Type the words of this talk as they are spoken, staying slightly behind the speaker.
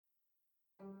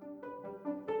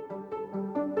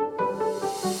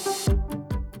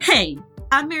Hey,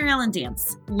 I'm Mary Ellen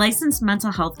Dance, licensed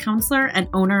mental health counselor and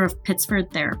owner of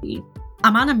Pittsford Therapy.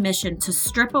 I'm on a mission to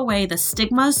strip away the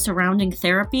stigmas surrounding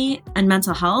therapy and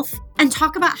mental health and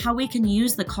talk about how we can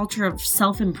use the culture of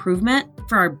self-improvement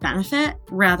for our benefit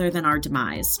rather than our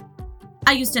demise.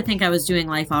 I used to think I was doing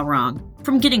life all wrong,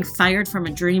 from getting fired from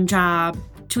a dream job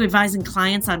to advising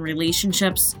clients on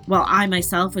relationships while I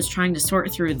myself was trying to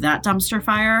sort through that dumpster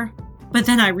fire. But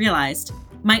then I realized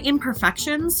my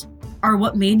imperfections are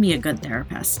what made me a good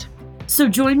therapist. So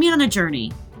join me on a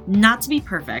journey, not to be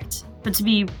perfect, but to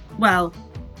be, well,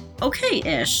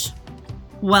 okay-ish.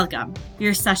 Welcome.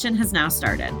 Your session has now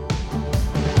started.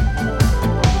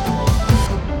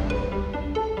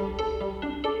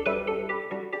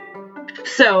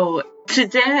 So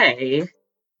today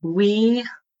we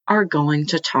are going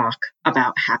to talk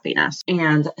about happiness.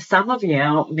 And some of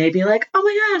you may be like, oh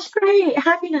my gosh, great,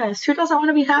 happiness. Who doesn't want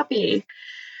to be happy?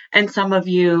 And some of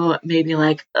you may be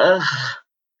like, ugh,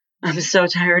 I'm so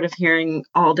tired of hearing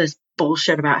all this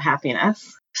bullshit about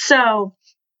happiness. So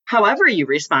however you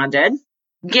responded,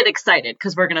 get excited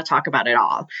because we're going to talk about it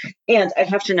all. And I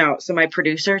have to note, so my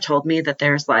producer told me that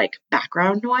there's like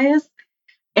background noise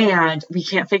and we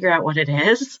can't figure out what it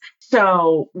is.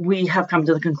 So we have come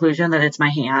to the conclusion that it's my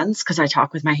hands because I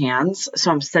talk with my hands.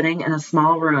 So I'm sitting in a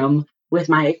small room with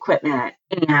my equipment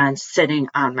and sitting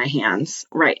on my hands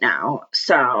right now.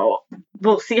 So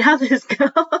we'll see how this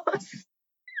goes.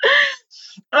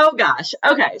 Oh gosh.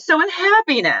 Okay. So with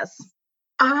happiness,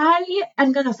 I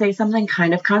am going to say something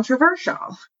kind of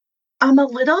controversial. I'm a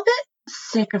little bit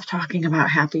sick of talking about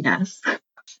happiness.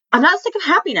 I'm not sick of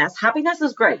happiness. Happiness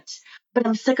is great, but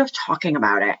I'm sick of talking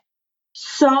about it.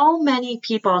 So many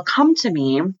people come to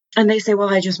me and they say, well,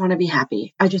 I just want to be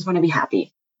happy. I just want to be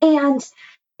happy. And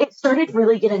it started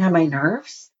really getting on my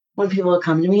nerves when people would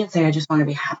come to me and say, I just want to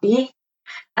be happy.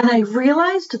 And I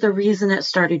realized the reason it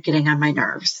started getting on my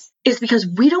nerves is because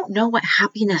we don't know what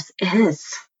happiness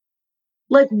is.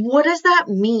 Like, what does that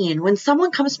mean? When someone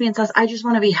comes to me and says, I just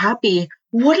want to be happy,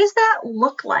 what does that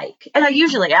look like? And I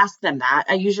usually ask them that.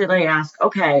 I usually ask,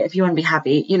 okay, if you want to be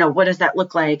happy, what does that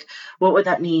look like? What would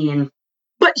that mean?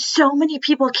 But so many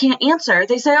people can't answer.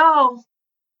 They say, oh,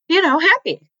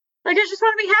 happy. Like, I just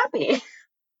want to be happy.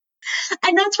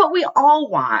 And that's what we all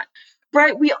want,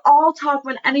 right? We all talk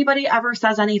when anybody ever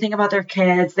says anything about their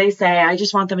kids, they say, I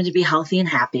just want them to be healthy and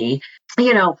happy.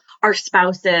 Our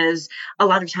spouses, a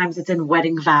lot of times it's in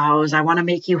wedding vows. I want to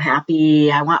make you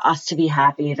happy. I want us to be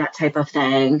happy, that type of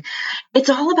thing. It's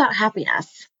all about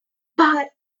happiness. But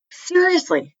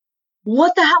seriously,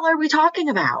 what the hell are we talking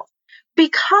about?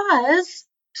 Because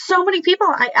so many people,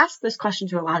 I ask this question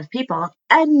to a lot of people,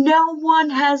 and no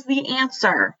one has the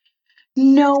answer.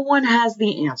 No one has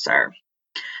the answer.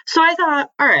 So I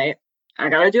thought, all right, I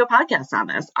got to do a podcast on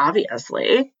this,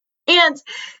 obviously. And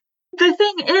the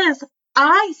thing is,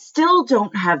 I still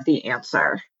don't have the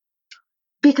answer.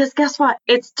 Because guess what?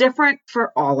 It's different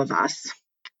for all of us.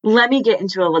 Let me get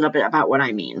into a little bit about what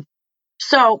I mean.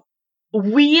 So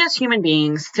we as human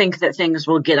beings think that things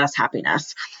will get us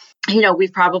happiness.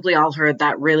 We've probably all heard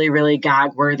that really, really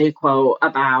gag-worthy quote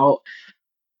about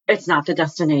it's not the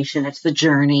destination, it's the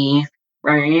journey,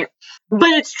 right? But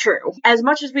it's true. As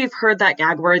much as we've heard that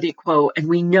gag-worthy quote and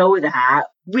we know that,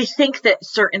 we think that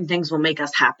certain things will make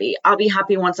us happy. I'll be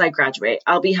happy once I graduate.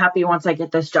 I'll be happy once I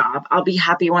get this job. I'll be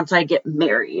happy once I get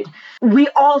married. We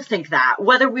all think that,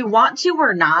 whether we want to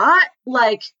or not,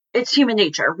 like it's human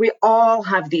nature. We all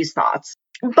have these thoughts.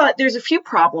 But there's a few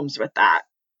problems with that.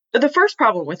 The first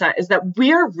problem with that is that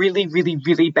we are really, really,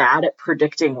 really bad at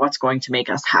predicting what's going to make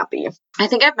us happy. I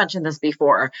think I've mentioned this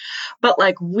before, but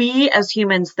like we as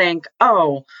humans think,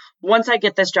 oh, once I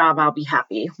get this job, I'll be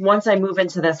happy. Once I move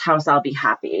into this house, I'll be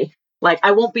happy. Like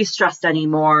I won't be stressed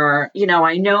anymore.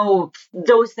 I know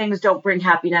those things don't bring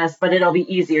happiness, but it'll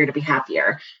be easier to be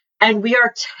happier. And we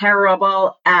are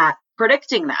terrible at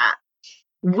predicting that.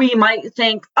 We might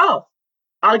think, oh,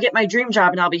 I'll get my dream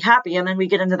job and I'll be happy. And then we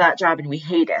get into that job and we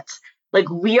hate it. Like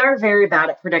we are very bad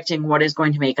at predicting what is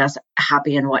going to make us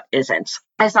happy and what isn't.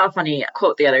 I saw a funny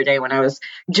quote the other day when I was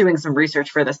doing some research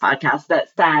for this podcast that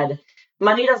said,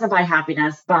 money doesn't buy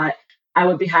happiness, but I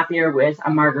would be happier with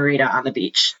a margarita on the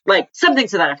beach. Like something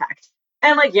to that effect.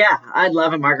 And like, yeah, I'd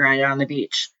love a margarita on the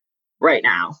beach right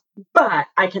now. But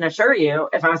I can assure you,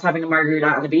 if I was having a margarita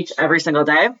on the beach every single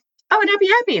day, I would not be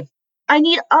happy. I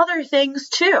need other things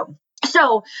too.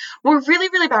 So we're really,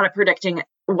 really bad at predicting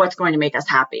what's going to make us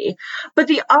happy. But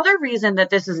the other reason that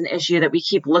this is an issue that we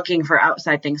keep looking for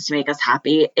outside things to make us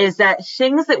happy is that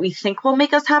things that we think will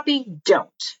make us happy don't.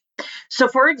 So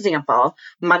for example,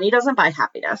 money doesn't buy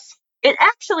happiness. It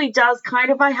actually does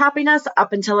kind of buy happiness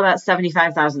up until about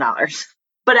 $75,000.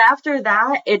 But after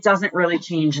that, it doesn't really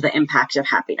change the impact of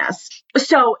happiness.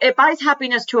 So it buys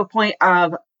happiness to a point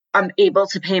of I'm able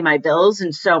to pay my bills.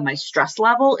 And so my stress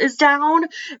level is down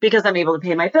because I'm able to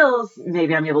pay my bills.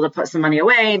 Maybe I'm able to put some money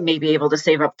away, maybe able to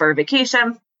save up for a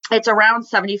vacation. It's around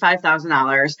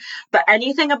 $75,000. But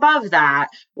anything above that,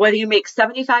 whether you make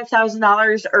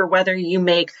 $75,000 or whether you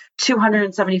make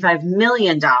 $275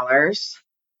 million,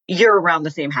 you're around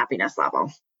the same happiness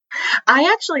level.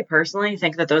 I actually personally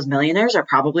think that those millionaires are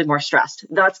probably more stressed.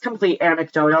 That's complete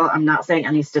anecdotal. I'm not saying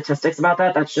any statistics about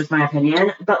that. That's just my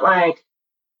opinion. But like,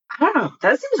 I don't know.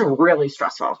 That seems really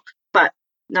stressful. But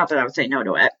not that I would say no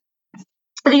to it.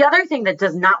 The other thing that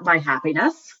does not buy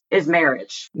happiness is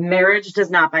marriage. Marriage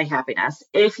does not buy happiness.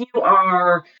 If you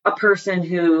are a person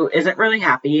who isn't really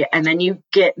happy and then you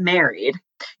get married,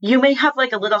 you may have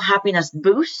like a little happiness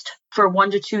boost for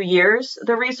 1 to 2 years,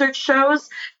 the research shows.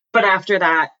 But after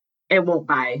that, it won't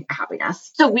buy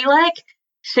happiness. So we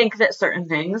think that certain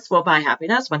things will buy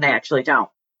happiness when they actually don't.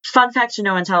 Fun fact to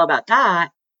know and tell about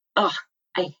that. Ugh,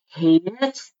 I hate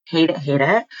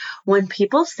it when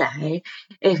people say,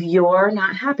 if you're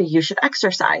not happy, you should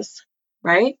exercise,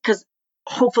 right? Because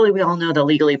hopefully we all know the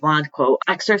Legally Blonde quote,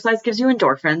 exercise gives you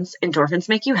endorphins. Endorphins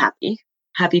make you happy.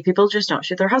 Happy people just don't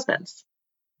shoot their husbands.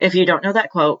 If you don't know that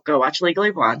quote, go watch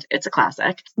Legally Blonde. It's a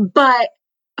classic. But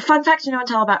fun fact to know and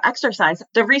tell about exercise.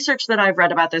 The research that I've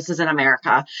read about this is in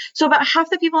America. So about half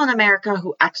the people in America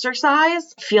who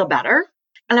exercise feel better.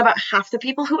 And about half the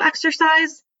people who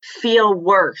exercise feel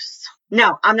worse.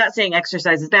 Now, I'm not saying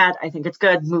exercise is bad. I think it's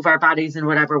good. Move our bodies in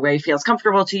whatever way feels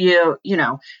comfortable to you,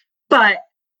 But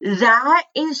that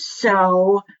is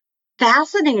so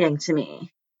fascinating to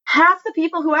me. Half the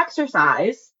people who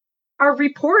exercise are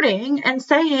reporting and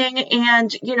saying,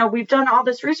 and, we've done all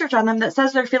this research on them that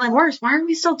says they're feeling worse. Why are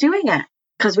we still doing it?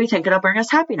 Because we think it'll bring us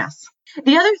happiness.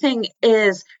 The other thing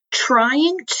is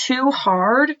trying too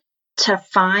hard to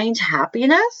find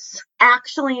happiness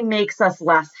actually makes us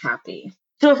less happy.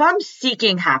 So if I'm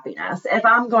seeking happiness, if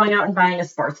I'm going out and buying a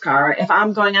sports car, if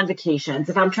I'm going on vacations,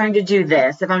 if I'm trying to do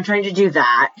this, if I'm trying to do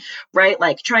that, right?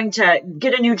 Like trying to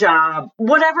get a new job,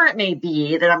 whatever it may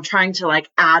be that I'm trying to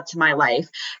add to my life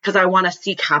because I want to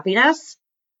seek happiness,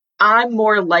 I'm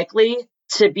more likely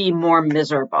to be more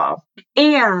miserable.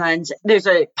 And there's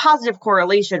a positive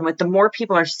correlation with the more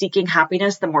people are seeking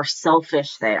happiness, the more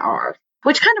selfish they are.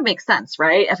 Which kind of makes sense,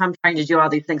 right? If I'm trying to do all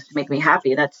these things to make me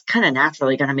happy, that's kind of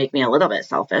naturally going to make me a little bit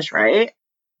selfish, right?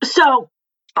 So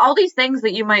all these things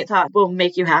that you might thought will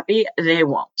make you happy, they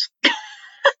won't.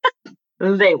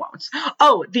 They won't.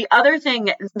 Oh, the other thing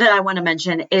that I want to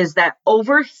mention is that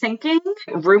overthinking,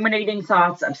 ruminating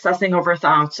thoughts, obsessing over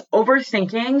thoughts,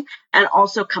 overthinking, and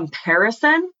also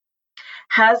comparison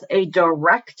has a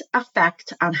direct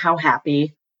effect on how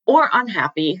happy or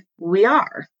unhappy we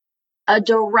are. A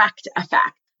direct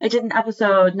effect. I did an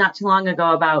episode not too long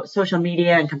ago about social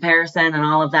media and comparison and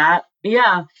all of that.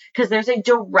 Yeah, because there's a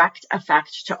direct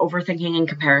effect to overthinking and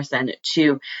comparison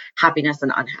to happiness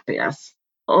and unhappiness.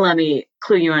 Let me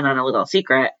clue you in on a little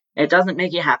secret. It doesn't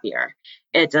make you happier.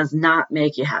 It does not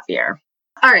make you happier.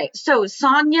 All right, so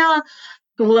Sonia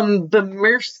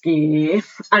Lyubomirsky,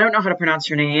 I don't know how to pronounce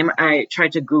her name. I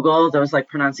tried to Google those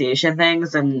pronunciation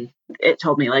things and it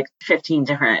told me 15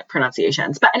 different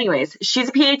pronunciations. But anyways, she's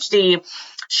a PhD.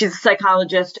 She's a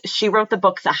psychologist. She wrote the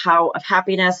book, The How of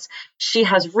Happiness. She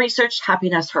has researched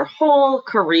happiness her whole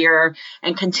career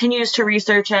and continues to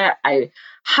research it. I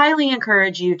highly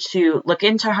encourage you to look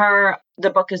into her. The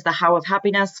book is The How of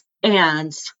Happiness,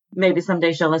 and maybe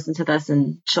someday she'll listen to this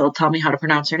and she'll tell me how to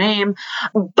pronounce her name.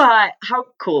 But how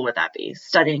cool would that be,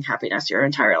 studying happiness your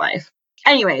entire life?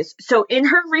 Anyways, so in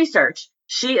her research,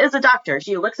 she is a doctor.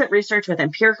 She looks at research with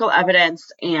empirical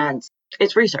evidence, and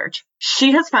it's research.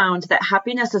 She has found that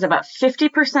happiness is about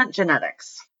 50%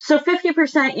 genetics. So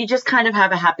 50%, you just kind of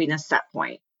have a happiness set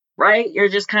point, right? You're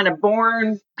just kind of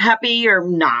born happy or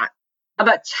not.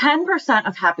 About 10%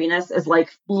 of happiness is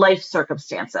life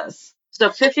circumstances. So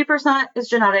 50% is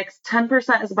genetics,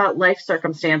 10% is about life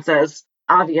circumstances.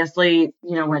 Obviously,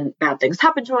 when bad things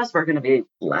happen to us, we're going to be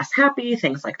less happy,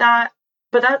 things like that.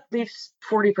 But that leaves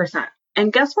 40%.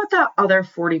 And guess what that other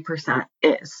 40%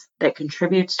 is that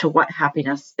contributes to what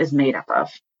happiness is made up of?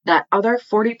 That other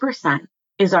 40%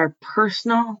 is our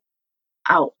personal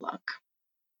outlook.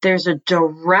 There's a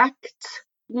direct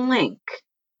link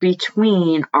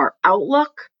between our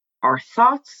outlook, our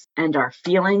thoughts, and our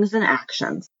feelings and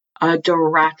actions. A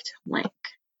direct link.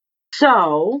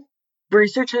 So,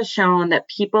 research has shown that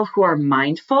people who are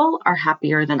mindful are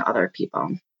happier than other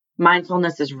people.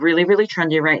 Mindfulness is really, really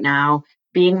trendy right now.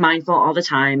 Being mindful all the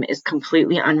time is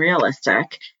completely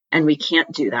unrealistic, and we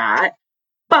can't do that.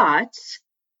 But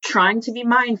trying to be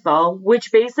mindful,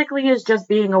 which basically is just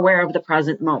being aware of the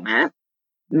present moment,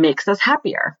 makes us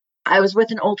happier. I was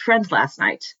with an old friend last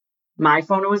night. My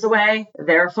phone was away,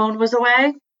 their phone was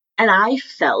away, and I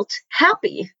felt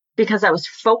happy because I was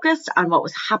focused on what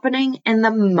was happening in the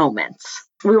moment.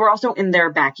 We were also in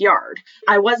their backyard.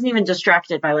 I wasn't even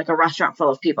distracted by like a restaurant full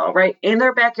of people, right? In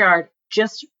their backyard,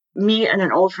 just me and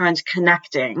an old friend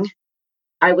connecting.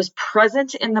 I was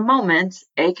present in the moment,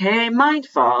 aka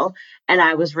mindful, and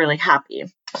I was really happy.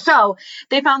 So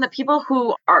they found that people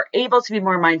who are able to be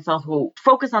more mindful, who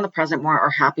focus on the present more, are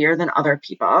happier than other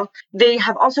people. They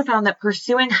have also found that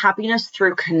pursuing happiness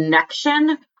through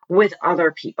connection with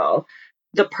other people,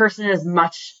 the person is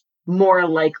much more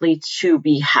likely to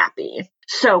be happy.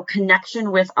 So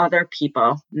connection with other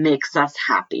people makes us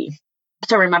happy.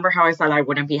 So remember how I said I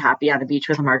wouldn't be happy on a beach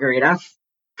with a margarita?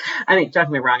 I mean, don't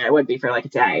get me wrong, I would be for like a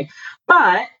day,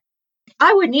 but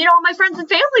I would need all my friends and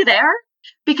family there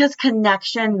because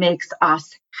connection makes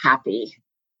us happy.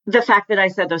 The fact that I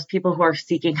said those people who are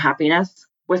seeking happiness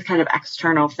with kind of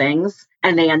external things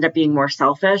and they end up being more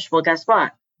selfish, well, guess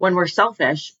what? When we're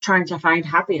selfish, trying to find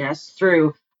happiness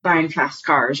through buying fast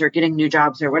cars or getting new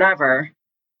jobs or whatever,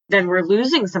 then we're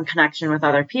losing some connection with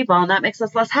other people, and that makes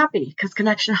us less happy because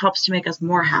connection helps to make us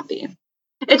more happy.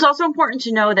 It's also important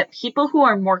to know that people who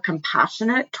are more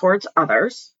compassionate towards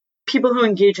others, people who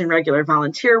engage in regular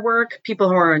volunteer work, people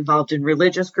who are involved in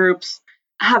religious groups,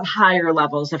 have higher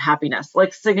levels of happiness,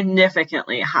 like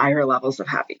significantly higher levels of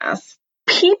happiness.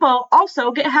 People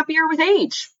also get happier with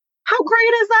age. How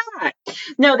great is that?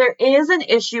 No, there is an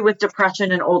issue with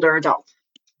depression in older adults.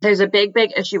 There's a big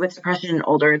issue with depression in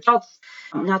older adults.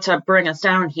 Not to bring us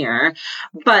down here,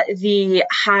 but the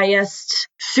highest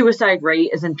suicide rate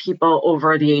is in people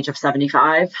over the age of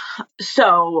 75.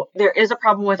 So there is a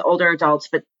problem with older adults,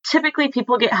 but typically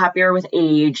people get happier with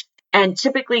age and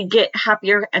typically get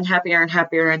happier and happier and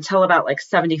happier until about like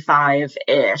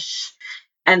 75-ish.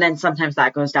 And then sometimes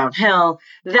that goes downhill.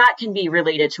 That can be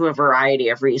related to a variety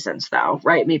of reasons, though,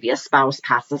 right? Maybe a spouse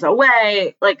passes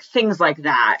away, like things like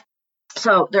that.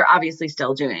 So they're obviously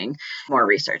still doing more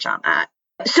research on that.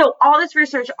 So all this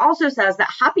research also says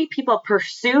that happy people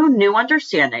pursue new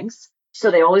understandings. So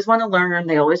they always want to learn,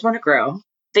 they always want to grow.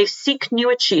 They seek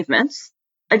new achievements.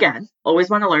 Again,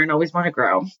 always want to learn, always want to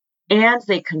grow. And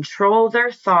they control their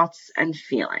thoughts and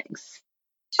feelings.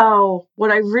 So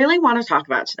what I really want to talk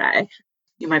about today,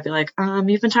 you might be like,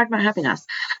 you've been talking about happiness.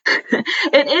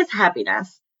 It is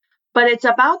happiness. But it's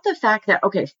about the fact that,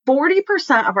 okay,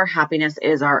 40% of our happiness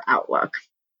is our outlook.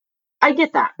 I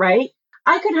get that, right?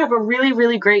 I could have a really,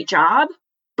 really great job,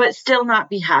 but still not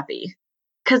be happy.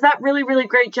 Because that really, really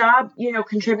great job,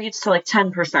 contributes to like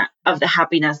 10% of the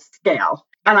happiness scale.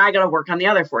 And I got to work on the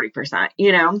other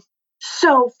 40%,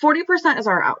 So 40% is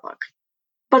our outlook.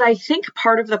 But I think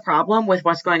part of the problem with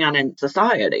what's going on in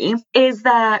society is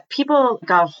that people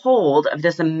got hold of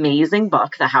this amazing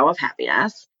book, The How of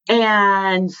Happiness,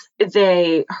 and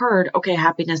they heard, okay,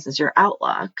 happiness is your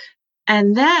outlook.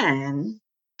 And then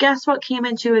guess what came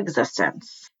into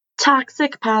existence?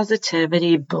 Toxic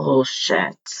positivity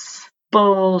bullshit.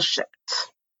 Bullshit.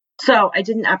 So I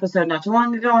did an episode not too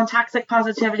long ago on toxic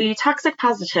positivity. Toxic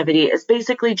positivity is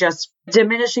basically just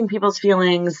diminishing people's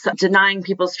feelings, denying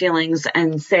people's feelings,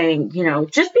 and saying,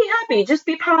 just be happy, just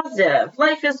be positive,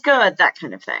 life is good, that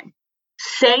kind of thing.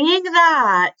 Saying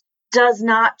that does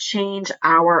not change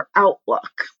our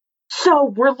outlook. So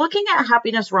we're looking at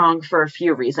happiness wrong for a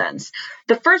few reasons.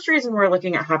 The first reason we're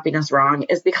looking at happiness wrong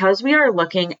is because we are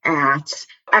looking at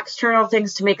external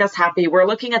things to make us happy. We're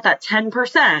looking at that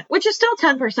 10%, which is still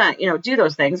 10%, do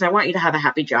those things. I want you to have a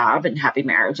happy job and happy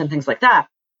marriage and things like that.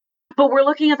 But we're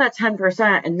looking at that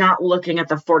 10% and not looking at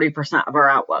the 40% of our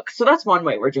outlook. So that's one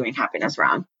way we're doing happiness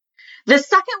wrong. The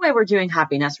second way we're doing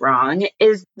happiness wrong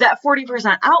is that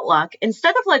 40% outlook.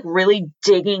 Instead of like really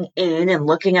digging in and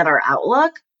looking at our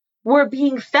outlook, we're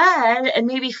being fed and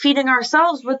maybe feeding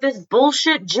ourselves with this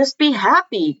bullshit, just be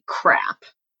happy crap.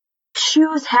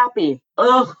 Choose happy.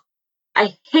 Ugh,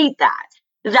 I hate that.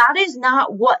 That is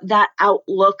not what that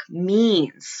outlook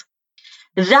means.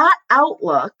 That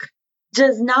outlook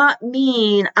does not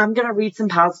mean I'm going to read some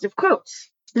positive quotes.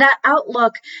 That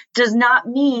outlook does not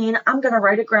mean I'm going to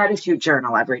write a gratitude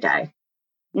journal every day.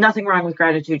 Nothing wrong with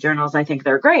gratitude journals. I think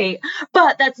they're great,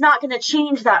 but that's not going to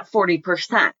change that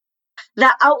 40%.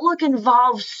 That outlook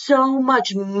involves so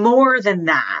much more than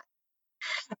that.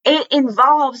 It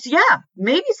involves,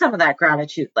 maybe some of that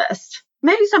gratitude list,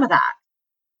 maybe some of that,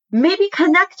 maybe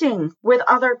connecting with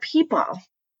other people,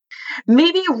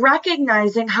 Maybe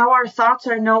recognizing how our thoughts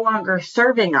are no longer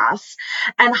serving us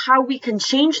and how we can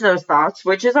change those thoughts,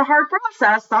 which is a hard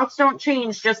process. Thoughts don't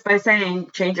change just by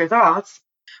saying, change your thoughts.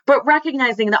 But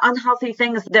recognizing the unhealthy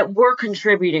things that we're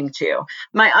contributing to,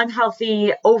 my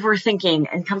unhealthy overthinking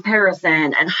and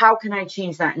comparison, and how can I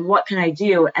change that and what can I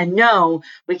do? And no,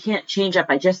 we can't change it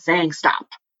by just saying stop.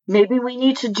 Maybe we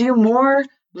need to do more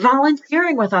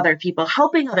volunteering with other people,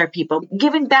 helping other people,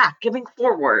 giving back, giving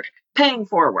forward, paying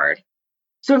forward.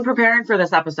 So in preparing for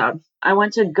this episode, I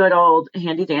went to good old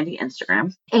handy dandy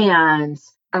Instagram and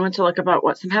I went to look about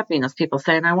what some happiness people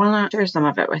say, and I want to share some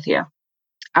of it with you.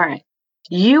 All right.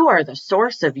 You are the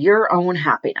source of your own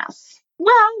happiness.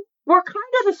 Well, we're kind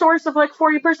of the source of like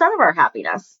 40% of our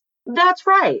happiness. That's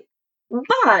right.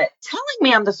 But telling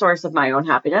me I'm the source of my own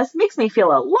happiness makes me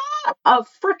feel a lot of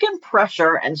freaking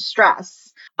pressure and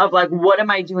stress of like, what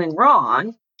am I doing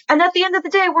wrong? And at the end of the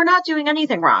day, we're not doing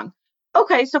anything wrong.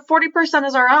 Okay, so 40%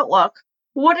 is our outlook.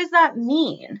 What does that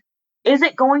mean? Is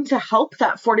it going to help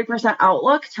that 40%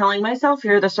 outlook telling myself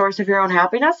you're the source of your own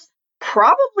happiness?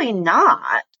 Probably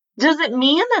not. Does it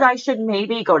mean that I should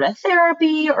maybe go to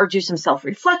therapy or do some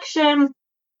self-reflection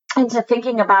into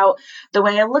thinking about the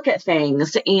way I look at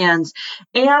things? And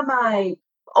am I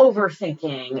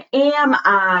overthinking? Am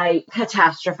I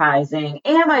catastrophizing?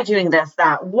 Am I doing this,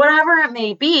 that, whatever it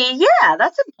may be? Yeah,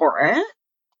 that's important.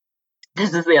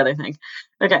 This is the other thing.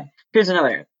 Okay, here's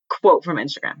another quote from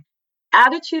Instagram.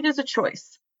 Attitude is a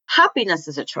choice. Happiness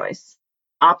is a choice.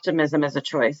 Optimism is a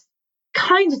choice.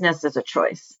 Kindness is a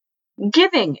choice.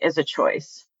 Giving is a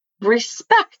choice.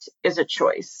 Respect is a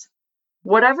choice.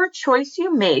 Whatever choice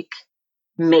you make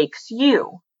makes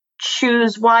you.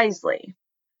 Choose wisely.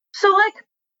 So, like,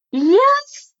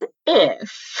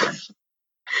 yes-ish.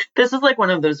 This is like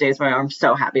one of those days where I'm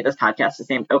so happy this podcast is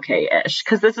named Okay-ish,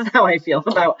 because this is how I feel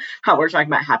about how we're talking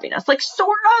about happiness. Like,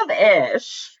 sort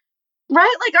of-ish,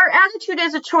 right? Like, our attitude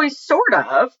is a choice, sort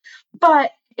of,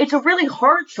 but it's a really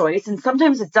hard choice. And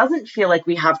sometimes it doesn't feel like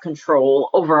we have control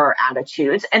over our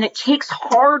attitudes. And it takes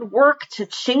hard work to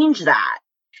change that.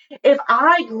 If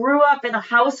I grew up in a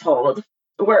household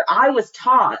where I was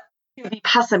taught to be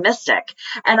pessimistic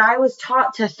and I was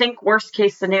taught to think worst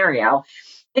case scenario,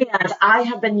 and I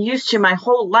have been used to my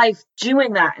whole life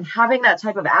doing that and having that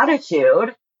type of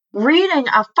attitude, reading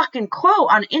a fucking quote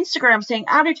on Instagram saying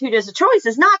attitude is a choice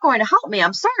is not going to help me.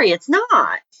 I'm sorry, it's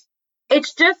not.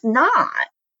 It's just not.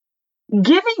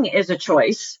 Giving is a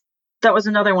choice. That was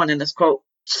another one in this quote.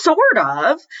 Sort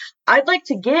of. I'd like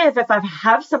to give if I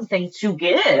have something to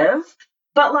give.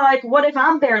 But like, what if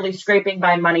I'm barely scraping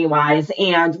by money wise?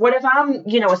 And what if I'm,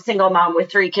 a single mom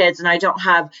with 3 kids and I don't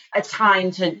have a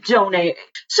time to donate?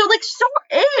 So like,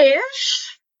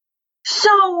 sort-ish.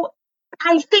 So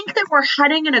I think that we're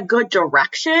heading in a good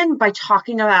direction by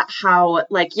talking about how,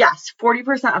 like, yes,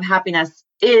 40% of happiness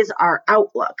is our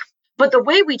outlook. But the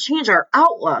way we change our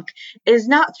outlook is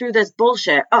not through this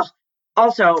bullshit. Oh,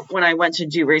 also, when I went to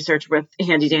do research with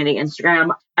Handy Dandy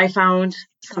Instagram, I found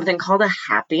something called a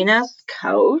happiness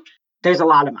coach. There's a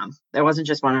lot of them. There wasn't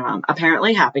just one of them.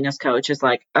 Apparently, happiness coach is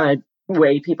like a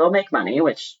way people make money,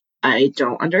 which I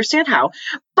don't understand how.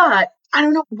 But I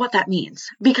don't know what that means.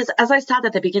 Because as I said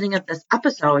at the beginning of this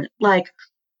episode, like,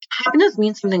 happiness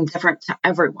means something different to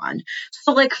everyone.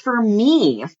 So, like, for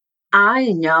me, I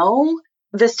know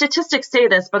the statistics say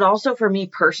this, but also for me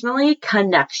personally,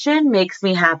 connection makes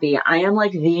me happy. I am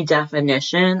like the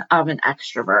definition of an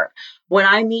extrovert. When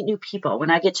I meet new people, when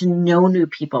I get to know new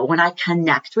people, when I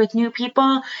connect with new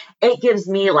people, it gives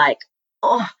me like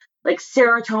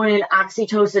serotonin,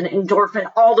 oxytocin, endorphin,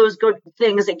 all those good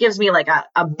things. It gives me like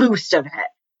a boost of it.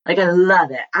 Like, I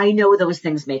love it. I know those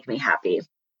things make me happy.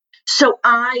 So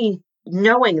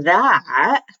knowing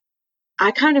that, I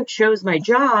kind of chose my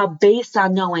job based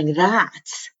on knowing that,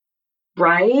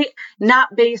 right?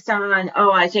 Not based on,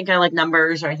 I think I like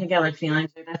numbers or I think I like feelings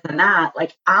or this and that.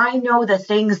 Like, I know the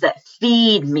things that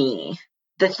feed me.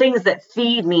 The things that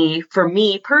feed me, for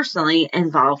me personally,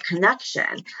 involve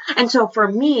connection. And so for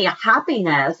me,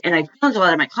 happiness, and I challenge a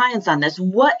lot of my clients on this,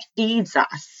 what feeds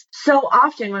us? So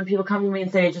often when people come to me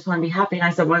and say, I just want to be happy, and I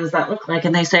said, what does that look like?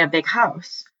 And they say a big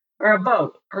house or a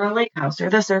boat or a lake house or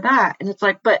this or that. And it's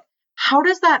like, but how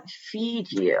does that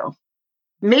feed you?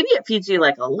 Maybe it feeds you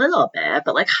like a little bit,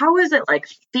 but like, how is it like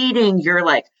feeding your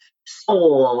like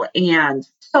soul? And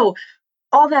so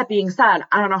all that being said,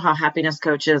 I don't know how happiness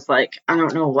coaches, like, I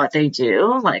don't know what they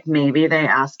do. Like, maybe they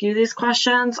ask you these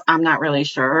questions. I'm not really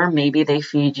sure. Maybe they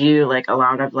feed you like a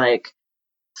lot of like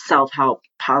self-help,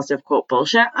 positive quote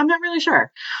bullshit. I'm not really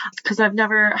sure because I've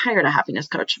never hired a happiness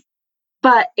coach.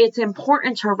 But it's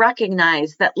important to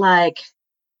recognize that, like,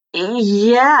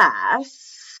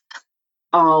 yes,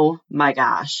 Oh my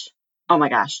gosh. Oh my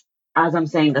gosh. As I'm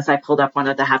saying this, I pulled up one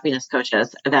of the happiness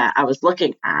coaches that I was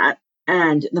looking at.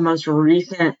 And the most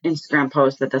recent Instagram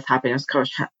post that this happiness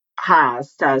coach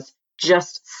has says,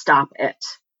 just stop it.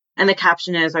 And the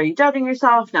caption is, are you doubting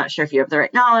yourself? Not sure if you have the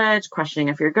right knowledge, questioning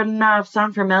if you're good enough.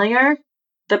 Sound familiar?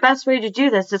 The best way to do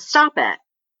this is stop it.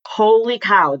 Holy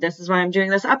cow. This is why I'm doing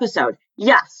this episode.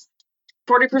 Yes.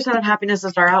 40% of happiness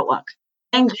is our outlook.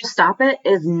 And just stop it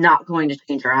is not going to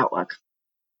change our outlook.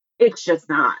 It's just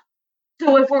not.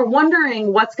 So if we're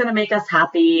wondering what's going to make us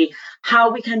happy,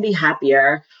 how we can be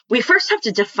happier, we first have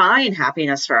to define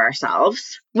happiness for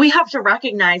ourselves. We have to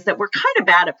recognize that we're kind of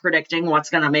bad at predicting what's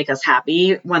going to make us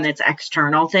happy when it's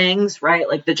external things, right?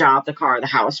 Like the job, the car, the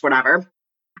house, whatever.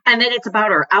 And then it's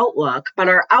about our outlook, but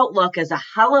our outlook is a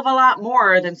hell of a lot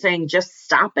more than saying, just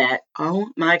stop it. Oh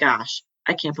my gosh.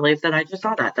 I can't believe that I just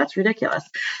saw that. That's ridiculous.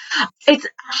 It's a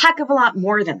heck of a lot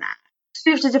more than that.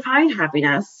 So you have to define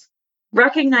happiness,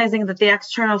 recognizing that the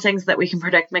external things that we can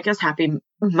predict make us happy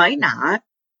might not.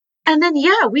 And then,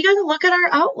 yeah, we got to look at our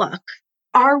outlook.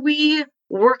 Are we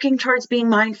working towards being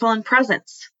mindful and present?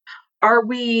 Are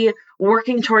we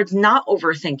working towards not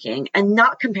overthinking and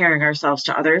not comparing ourselves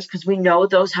to others because we know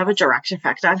those have a direct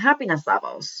effect on happiness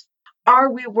levels?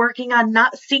 Are we working on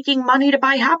not seeking money to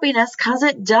buy happiness because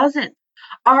it doesn't?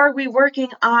 Are we working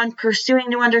on pursuing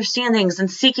new understandings and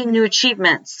seeking new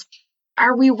achievements?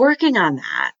 Are we working on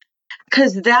that?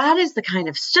 Because that is the kind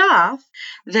of stuff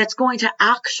that's going to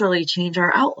actually change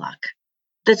our outlook,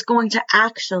 that's going to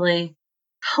actually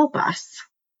help us.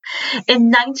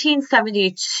 In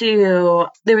 1972,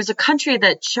 there was a country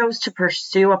that chose to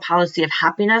pursue a policy of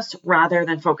happiness rather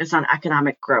than focus on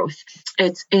economic growth.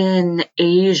 It's in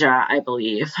Asia, I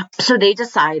believe. So they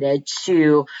decided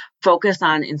to focus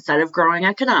on, instead of growing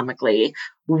economically,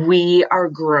 we are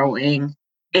growing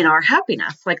in our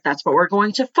happiness. Like that's what we're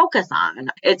going to focus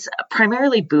on. It's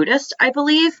primarily Buddhist, I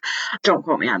believe. Don't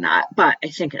quote me on that, but I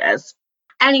think it is.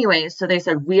 Anyway, so they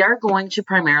said, we are going to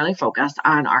primarily focus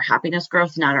on our happiness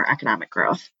growth, not our economic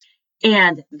growth.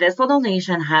 And this little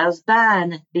nation has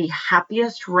been the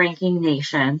happiest ranking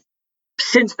nation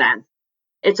since then.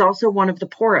 It's also one of the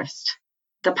poorest.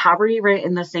 The poverty rate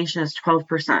in this nation is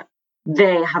 12%.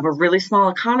 They have a really small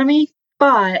economy,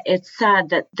 but it's said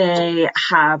that they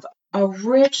have a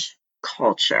rich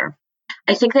culture.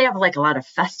 I think they have like a lot of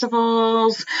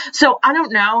festivals. So I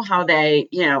don't know how they,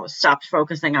 stopped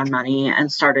focusing on money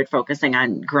and started focusing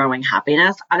on growing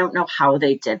happiness. I don't know how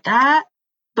they did that.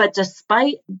 But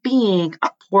despite being a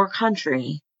poor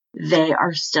country, they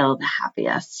are still the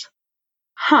happiest.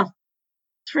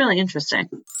 It's really interesting.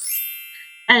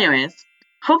 Anyways,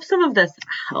 hope some of this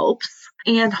helps.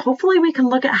 And hopefully we can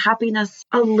look at happiness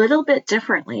a little bit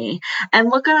differently and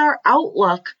look at our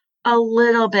outlook a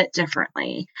little bit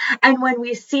differently. And when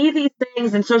we see these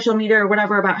things in social media or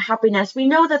whatever about happiness, we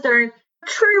know that they're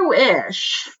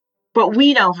true-ish, but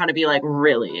we know how to be like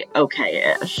really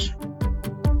okay-ish.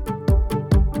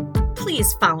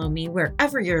 Please follow me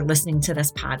wherever you're listening to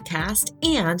this podcast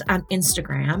and on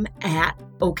Instagram at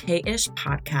okayish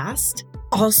podcast.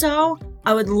 Also,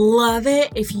 I would love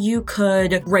it if you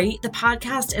could rate the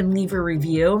podcast and leave a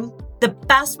review. The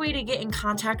best way to get in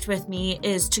contact with me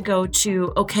is to go to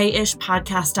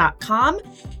okayishpodcast.com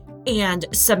and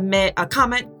submit a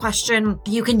comment, question.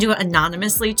 You can do it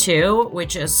anonymously too,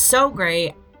 which is so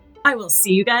great. I will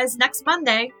see you guys next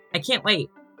Monday. I can't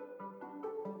wait.